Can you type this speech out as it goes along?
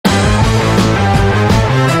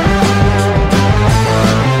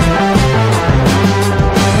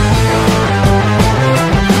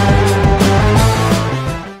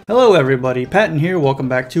everybody, Patton here. Welcome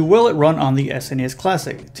back to Will It Run on the SNES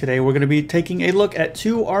Classic. Today we're going to be taking a look at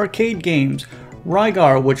two arcade games,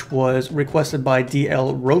 Rygar, which was requested by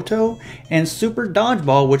DL Roto, and Super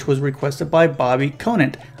Dodgeball, which was requested by Bobby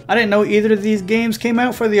Conant. I didn't know either of these games came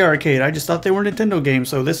out for the arcade. I just thought they were Nintendo games,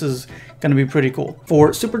 so this is going to be pretty cool.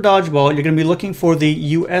 For Super Dodgeball, you're going to be looking for the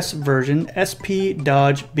US version,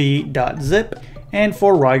 spdodgeb.zip. And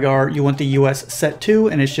for Rygar, you want the US set 2,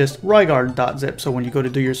 and it's just rygar.zip. So when you go to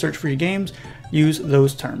do your search for your games, use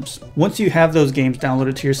those terms. Once you have those games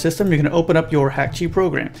downloaded to your system, you're going to open up your Hakchi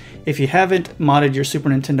program. If you haven't modded your Super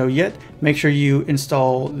Nintendo yet, make sure you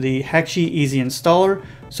install the Hakchi Easy Installer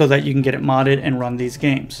so that you can get it modded and run these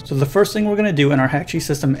games. So the first thing we're going to do in our Hakchi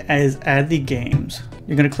system is add the games.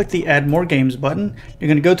 You're going to click the Add More Games button. You're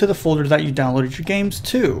going to go to the folder that you downloaded your games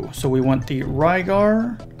to. So we want the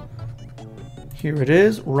Rygar. Here it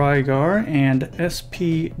is, Rygar and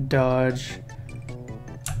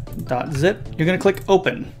spdodge.zip. You're going to click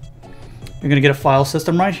Open. You're going to get a file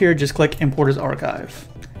system right here. Just click Import as Archive.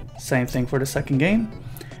 Same thing for the second game.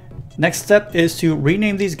 Next step is to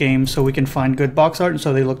rename these games so we can find good box art and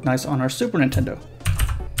so they look nice on our Super Nintendo.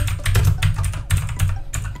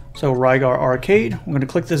 So Rygar Arcade, we're going to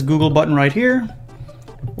click this Google button right here.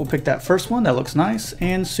 We'll pick that first one, that looks nice.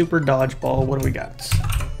 And Super Dodgeball, what do we got?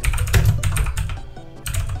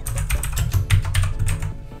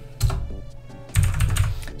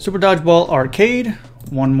 Super Dodgeball Arcade,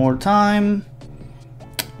 one more time.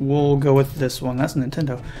 We'll go with this one, that's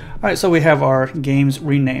Nintendo. Alright, so we have our games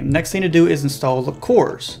renamed. Next thing to do is install the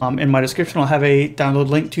cores. In my description I'll have a download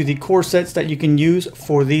link to the core sets that you can use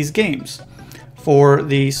for these games. For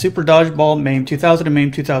the Super Dodgeball, MAME 2000 and MAME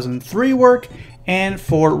 2003 work, and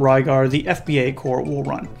for Rygar, the FBA core will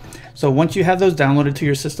run. So once you have those downloaded to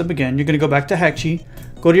your system again, you're going to go back to Hakchi,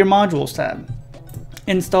 go to your Modules tab,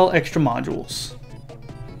 install extra modules.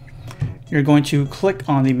 You're going to click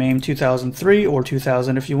on the MAME 2003 or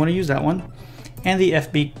 2000 if you want to use that one, and the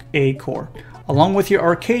FBA core. Along with your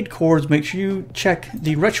arcade cores, make sure you check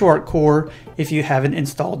the RetroArch core if you haven't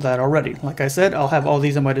installed that already. Like I said, I'll have all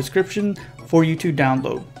these in my description for you to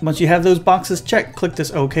download. Once you have those boxes checked, click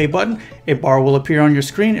this OK button. A bar will appear on your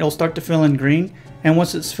screen. It'll start to fill in green. And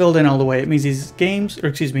once it's filled in all the way, it means these games, or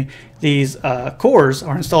excuse me, these cores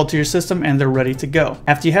are installed to your system and they're ready to go.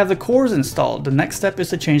 After you have the cores installed, the next step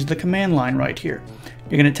is to change the command line right here.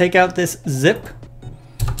 You're going to take out this zip,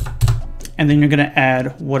 and then you're going to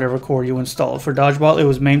add whatever core you installed. For Dodgeball, it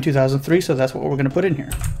was MAME 2003, so that's what we're going to put in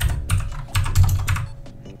here.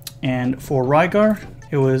 And for Rygar,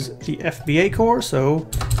 it was the FBA core, so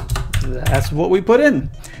that's what we put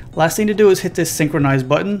in. Last thing to do is hit this synchronize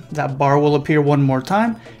button. That bar will appear one more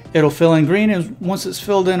time. It'll fill in green, and once it's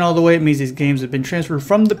filled in all the way, it means these games have been transferred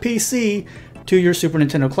from the PC to your Super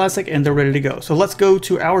Nintendo Classic and they're ready to go. So let's go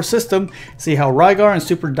to our system, see how Rygar and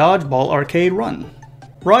Super Dodgeball Arcade run.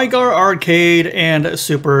 Rygar Arcade and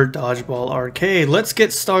Super Dodgeball Arcade. Let's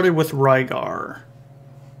get started with Rygar.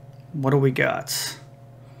 What do we got?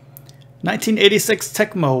 1986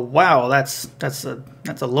 Tecmo. Wow, that's a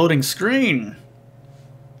loading screen.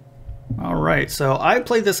 All right, so I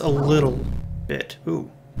played this a little bit.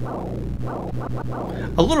 Ooh.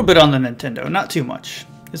 A little bit on the Nintendo, not too much.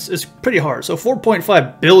 It's pretty hard. So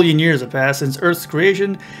 4.5 billion years have passed since Earth's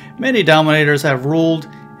creation. Many dominators have ruled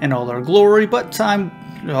in all their glory, but time,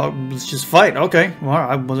 let's just fight. Okay, well,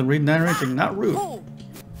 I wasn't reading that or anything. Not rude. Oh,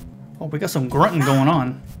 we got some grunting going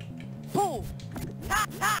on.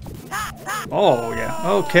 Oh, yeah.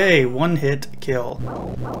 Okay, one hit kill.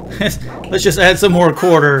 Let's just add some more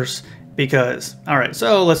quarters because... Alright,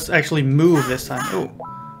 so let's actually move this time.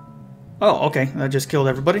 Oh, okay. That just killed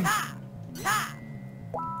everybody.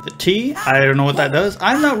 The T, I don't know what that does.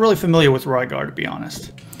 I'm not really familiar with Rygar, to be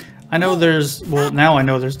honest. I know there's... Well, now I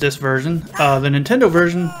know there's this version. The Nintendo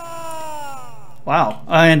version... Wow.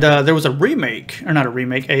 And there was a remake, or not a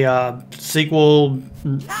remake, a sequel,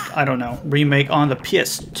 I don't know, remake on the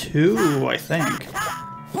PS2, I think.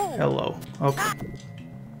 Hello. Okay.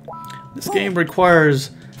 This game requires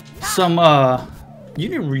some,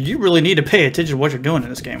 you really need to pay attention to what you're doing in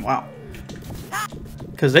this game. Wow.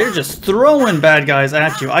 Because they're just throwing bad guys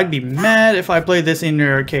at you. I'd be mad if I played this in the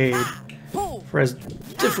arcade for as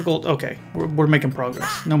difficult... Okay, we're making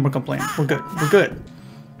progress. No more complaining. We're good. We're good.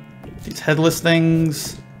 These headless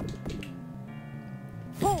things.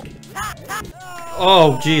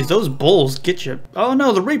 Oh, geez, those bulls get you. Oh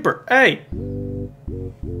no, the Reaper. Hey!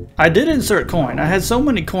 I did insert coin. I had so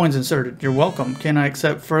many coins inserted. You're welcome. Can I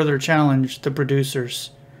accept further challenge the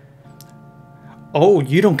producers? Oh,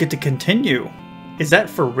 you don't get to continue. Is that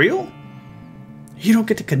for real? You don't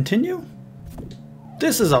get to continue?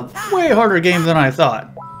 This is a way harder game than I thought.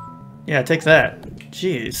 Yeah, take that.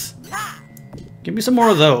 Jeez. Give me some more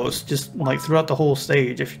of those, just like throughout the whole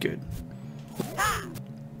stage if you could.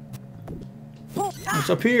 What's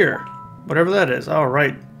up here? Whatever that is.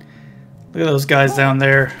 Alright. Look at those guys down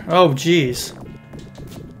there. Oh, jeez.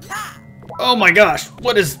 Oh my gosh.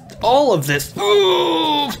 What is all of this?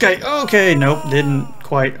 Ooh, okay, okay. Nope, didn't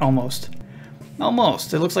quite. Almost.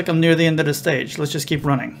 Almost. It looks like I'm near the end of the stage. Let's just keep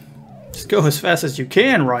running. Just go as fast as you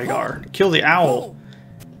can, Rygar. Kill the owl.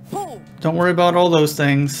 Don't worry about all those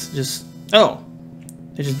things. Just... Oh.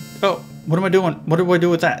 They just... Oh. What am I doing? What do I do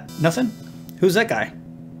with that? Nothing? Who's that guy?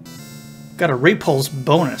 Got a repulse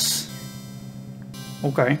bonus.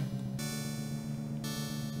 Okay.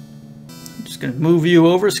 I'm just gonna move you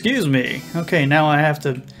over. Excuse me. Okay, now I have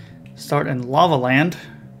to start in Lava Land.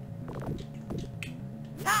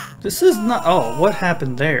 This is not... Oh, what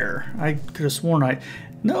happened there? I could have sworn I...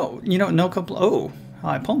 No, you know, no couple... Oh,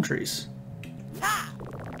 hi, palm trees.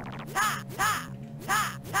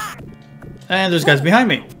 And there's guys behind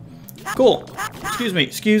me. Cool. Excuse me.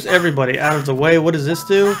 Excuse everybody. Out of the way. What does this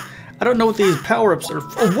do? I don't know what these power-ups are...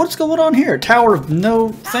 Oh, what's going on here? Tower of no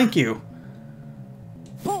thank you.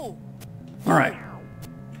 Alright.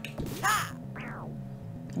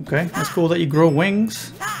 Okay, that's cool that you grow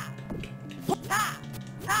wings.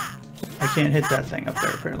 I can't hit that thing up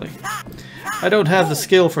there, apparently. I don't have the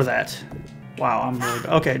skill for that. Wow, I'm really...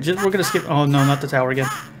 Okay, just, we're gonna skip... Oh, no, not the tower again.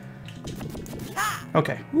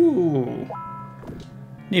 Okay. Ooh.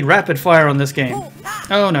 Need rapid fire on this game.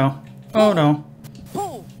 Oh, no. Oh, no.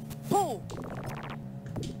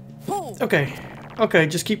 Okay. Okay,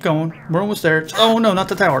 just keep going. We're almost there. Oh, no, not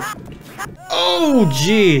the tower. Oh,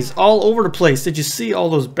 jeez. All over the place. Did you see all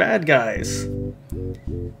those bad guys?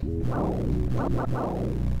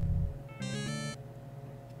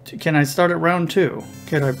 Can I start at round 2?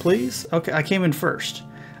 Could I please? Okay, I came in first.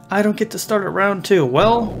 I don't get to start at round 2.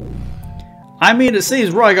 Well, I mean, it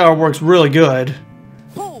seems Rygar works really good.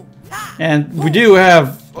 And we do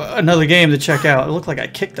have another game to check out. It looked like I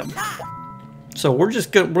kicked him. So we're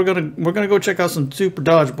gonna go check out some Super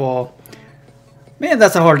Dodgeball. Man,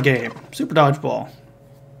 that's a hard game. Super Dodgeball.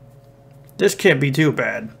 This can't be too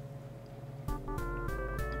bad.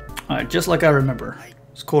 Alright, just like I remember.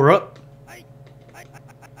 Score up.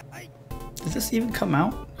 Does this even come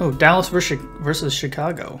out? Oh, Dallas versus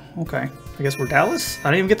Chicago. Okay. I guess we're Dallas?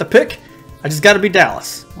 I didn't even get the pick. I just gotta be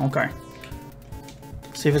Dallas. Okay.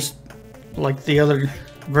 See if it's like the other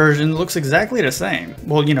version. Looks exactly the same.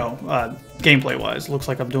 Well, you know, gameplay wise, looks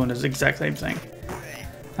like I'm doing the exact same thing.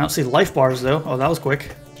 I don't see life bars though. Oh, that was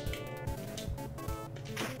quick.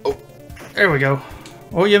 Oh, there we go.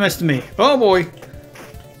 Oh, you missed me. Oh boy.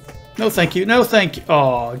 No thank you. No thank you.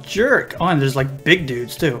 Oh, jerk. Oh, and there's like big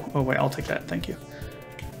dudes too. Oh wait, I'll take that. Thank you.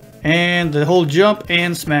 And the whole jump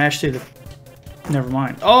and smash to the... Never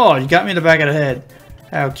mind. Oh, you got me in the back of the head.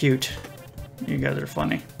 How cute. You guys are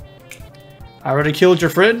funny. I already killed your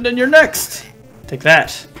friend and you're next. Take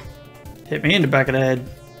that. Hit me in the back of the head.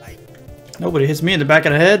 Nobody hits me in the back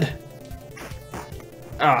of the head.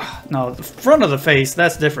 Ah, no, the front of the face,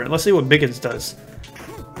 that's different. Let's see what Biggins does.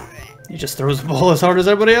 He just throws the ball as hard as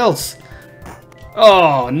everybody else.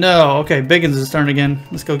 Oh, no. Okay, Biggins' turn again.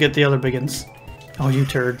 Let's go get the other Biggins. Oh, you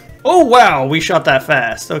turd. Oh, wow, we shot that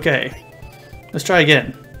fast. Okay. Let's try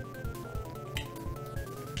again.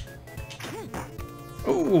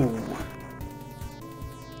 Ooh.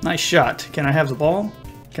 Nice shot. Can I have the ball?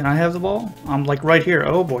 Can I have the ball? I'm like right here.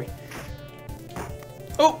 Oh, boy.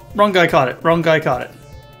 Oh, wrong guy caught it. Wrong guy caught it.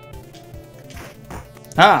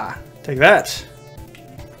 Ah, take that.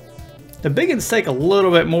 The Biggins take a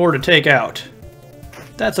little bit more to take out.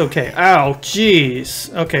 That's okay. Ow,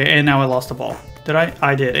 jeez. Okay, and now I lost the ball. Did I?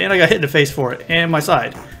 I did. And I got hit in the face for it. And my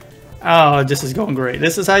side. Oh, this is going great.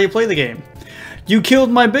 This is how you play the game. You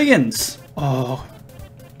killed my Biggins. Oh,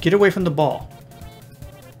 get away from the ball.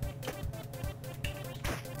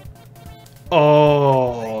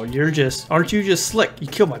 Oh, you're just... Aren't you just slick? You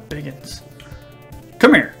killed my Biggins.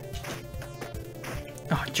 Come here.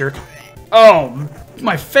 Oh, jerk. Oh,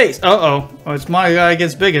 my face. Uh-oh. Oh, it's my guy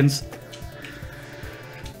against Biggins.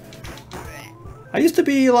 I used to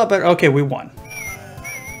be a lot better. Okay, we won.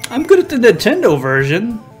 I'm good at the Nintendo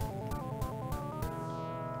version.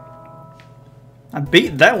 I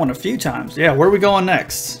beat that one a few times. Yeah, where are we going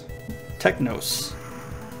next? Technos.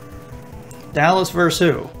 Dallas versus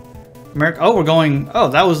who? America. Oh, we're going... Oh,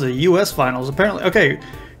 that was the U.S. finals, apparently. Okay,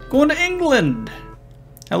 going to England.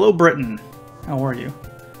 Hello, Britain. How are you?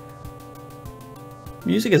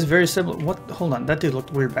 Music is very similar. What? Hold on, that dude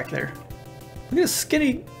looked weird back there. Look at this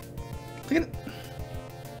skinny... Look at it.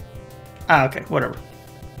 Ah, okay, whatever.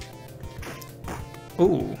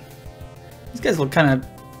 Ooh. These guys look kind of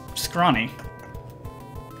scrawny.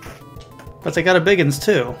 But they got a big uns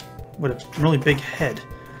too, with a really big head.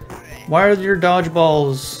 Why are your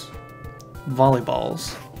dodgeballs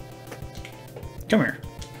volleyballs? Come here.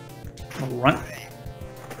 Little runt.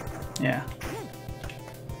 Yeah.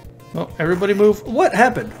 Well, everybody move. What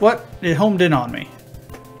happened? What? It homed in on me.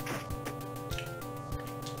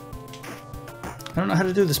 I don't know how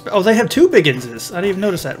to do this. Oh, they have two big unses. I didn't even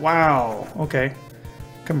notice that. Wow. Okay.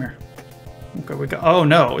 Come here. Okay, we go. Oh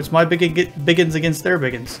no, it's my big uns against their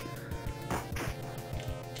big uns.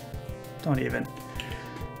 Don't even.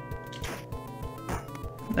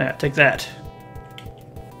 Yeah, take that.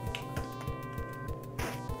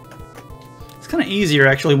 It's kind of easier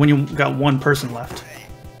actually when you got one person left.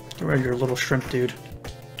 Get rid of your little shrimp dude.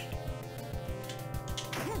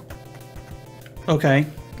 Okay,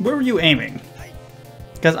 where were you aiming?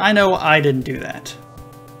 Because I know I didn't do that.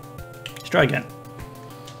 Let's try again.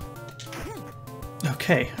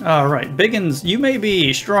 Okay, alright. Biggins, you may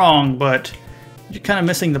be strong, but you're kind of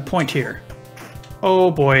missing the point here.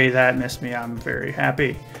 Oh boy, that missed me. I'm very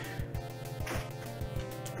happy.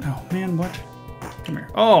 Oh man, what? Come here.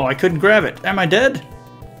 Oh, I couldn't grab it. Am I dead?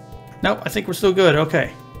 Nope, I think we're still good.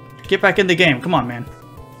 Okay. Get back in the game. Come on, man.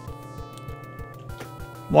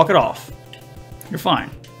 Walk it off. You're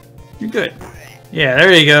fine. You're good. Yeah,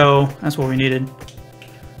 there you go. That's what we needed.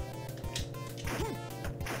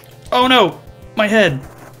 Oh no! My head!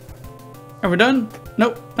 Are we done?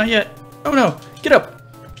 Nope, not yet. Oh no! Get up!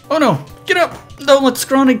 Oh no! Get up! Don't let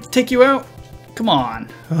Scrawny take you out! Come on.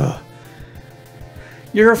 Ugh.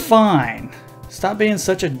 You're fine. Stop being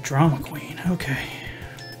such a drama queen. Okay.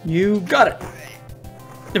 You got it.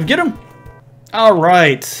 Did we get him?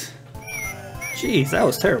 Alright. Jeez, that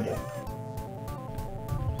was terrible.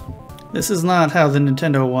 This is not how the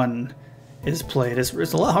Nintendo one is played. It's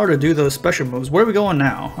a lot harder to do those special moves. Where are we going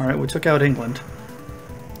now? Alright, we took out England.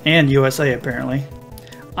 And USA, apparently.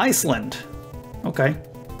 Iceland. Okay.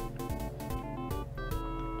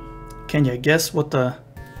 Can you guess what the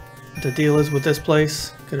deal is with this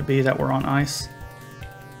place? Could it be that we're on ice?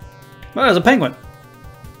 Oh, there's a penguin.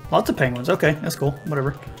 Lots of penguins. Okay, that's cool.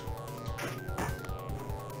 Whatever.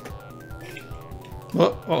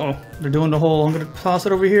 Oh, uh-oh. They're doing the whole I'm gonna toss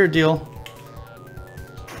it over here deal.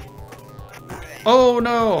 Oh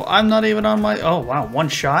no, I'm not even on my... Oh wow, one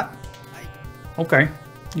shot? Okay.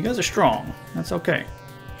 You guys are strong. That's okay.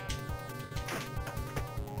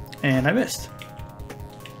 And I missed.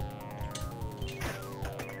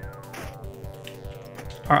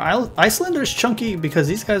 Are Icelanders chunky? Because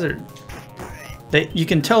these guys are... You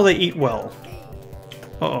can tell they eat well.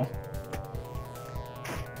 Uh-oh.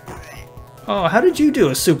 Oh, how did you do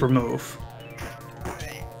a super move?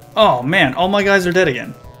 Oh man, all my guys are dead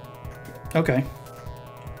again. Okay.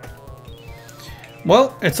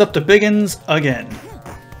 Well, it's up to Biggins again.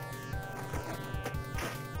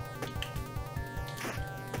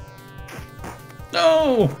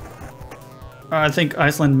 No! I think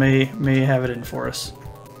Iceland may have it in for us.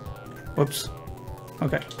 Whoops.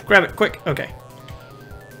 Okay, grab it, quick. Okay.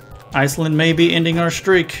 Iceland may be ending our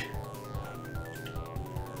streak.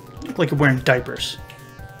 Look like you're wearing diapers.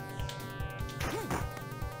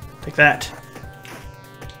 Take that.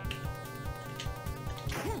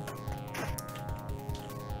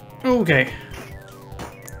 Okay.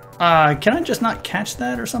 Can I just not catch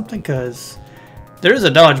that or something? Because there is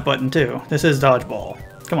a dodge button too. This is dodgeball.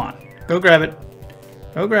 Come on. Go grab it.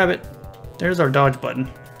 Go grab it. There's our dodge button.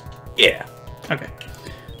 Yeah. Okay.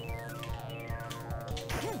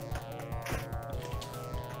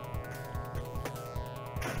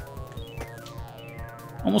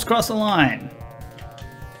 Almost crossed the line.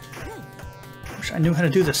 Wish I knew how to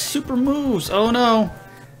do the super moves. Oh no.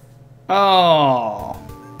 Oh.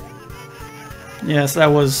 Yes, that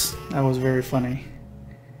was very funny.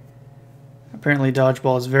 Apparently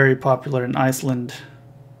dodgeball is very popular in Iceland.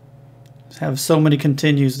 Have so many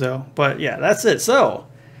continues though. But yeah, that's it. So,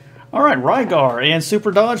 alright, Rygar and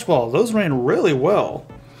Super Dodgeball. Those ran really well.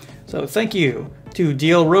 So thank you to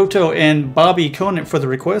DL Roto and Bobby Conant for the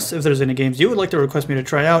requests. If there's any games you would like to request me to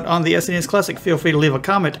try out on the SNES Classic, feel free to leave a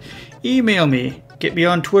comment, email me, get me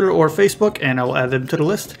on Twitter or Facebook, and I will add them to the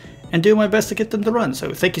list and do my best to get them to run.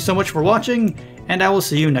 So thank you so much for watching, and I will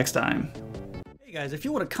see you next time. Hey guys, if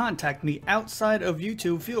you want to contact me outside of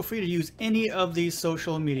YouTube, feel free to use any of these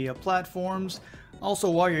social media platforms. Also,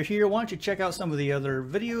 while you're here, why don't you check out some of the other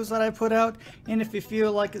videos that I put out, and if you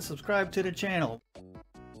feel like it, subscribe to the channel.